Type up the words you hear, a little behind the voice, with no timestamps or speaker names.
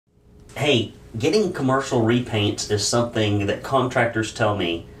Hey, getting commercial repaints is something that contractors tell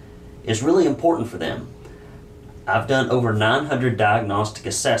me is really important for them. I've done over 900 diagnostic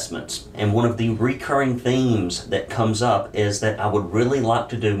assessments, and one of the recurring themes that comes up is that I would really like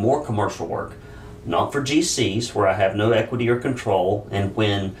to do more commercial work. Not for GCs, where I have no equity or control, and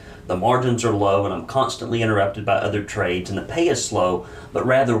when the margins are low and I'm constantly interrupted by other trades and the pay is slow, but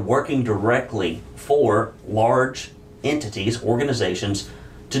rather working directly for large entities, organizations,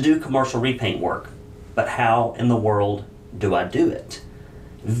 to do commercial repaint work. But how in the world do I do it?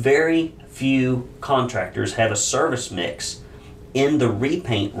 Very few contractors have a service mix in the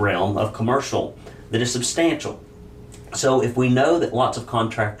repaint realm of commercial that is substantial. So if we know that lots of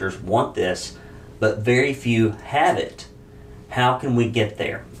contractors want this, but very few have it, how can we get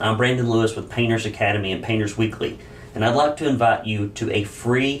there? I'm Brandon Lewis with Painters Academy and Painters Weekly, and I'd like to invite you to a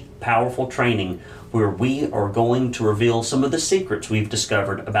free, powerful training where we are going to reveal some of the secrets we've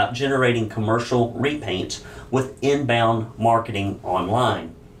discovered about generating commercial repaints with inbound marketing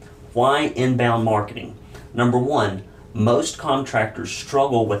online. Why inbound marketing? Number one, most contractors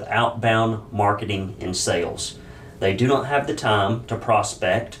struggle with outbound marketing and sales. They do not have the time to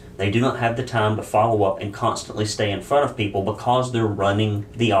prospect. They do not have the time to follow up and constantly stay in front of people because they're running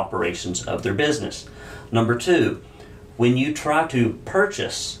the operations of their business. Number two, when you try to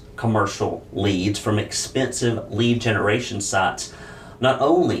purchase commercial leads from expensive lead generation sites, not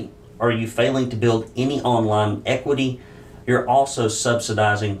only are you failing to build any online equity, you're also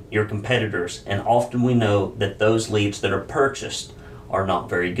subsidizing your competitors, and often we know that those leads that are purchased are not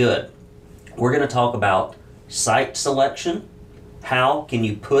very good. We're going to talk about site selection. How can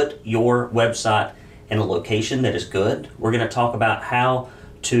you put your website in a location that is good? We're going to talk about how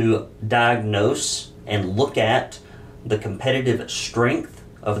to diagnose and look at the competitive strength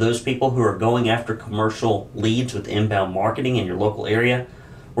of those people who are going after commercial leads with inbound marketing in your local area.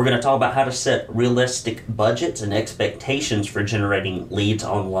 We're going to talk about how to set realistic budgets and expectations for generating leads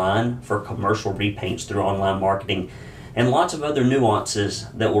online for commercial repaints through online marketing, and lots of other nuances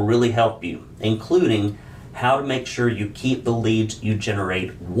that will really help you, including how to make sure you keep the leads you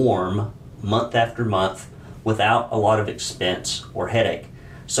generate warm month after month without a lot of expense or headache.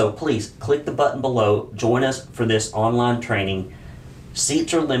 So please click the button below, join us for this online training.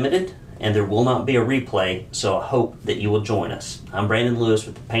 Seats are limited and there will not be a replay, so I hope that you will join us. I'm Brandon Lewis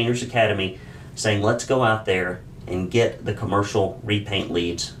with the Painters Academy saying let's go out there and get the commercial repaint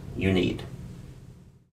leads you need.